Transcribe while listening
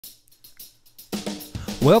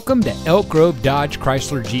Welcome to Elk Grove Dodge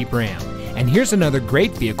Chrysler Jeep Ram, and here's another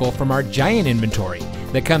great vehicle from our giant inventory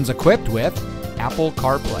that comes equipped with Apple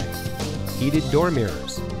CarPlay, heated door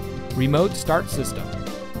mirrors, remote start system,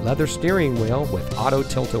 leather steering wheel with auto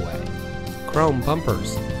tilt-away, chrome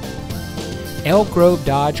bumpers. Elk Grove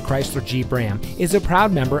Dodge Chrysler Jeep Ram is a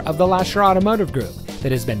proud member of the Lasher Automotive Group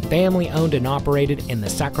that has been family owned and operated in the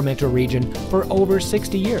Sacramento region for over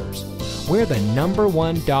 60 years. We're the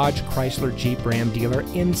 #1 Dodge Chrysler Jeep Ram dealer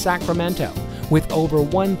in Sacramento with over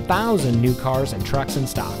 1,000 new cars and trucks in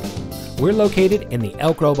stock. We're located in the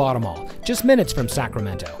Elk Grove Auto Mall, just minutes from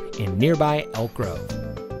Sacramento in nearby Elk Grove.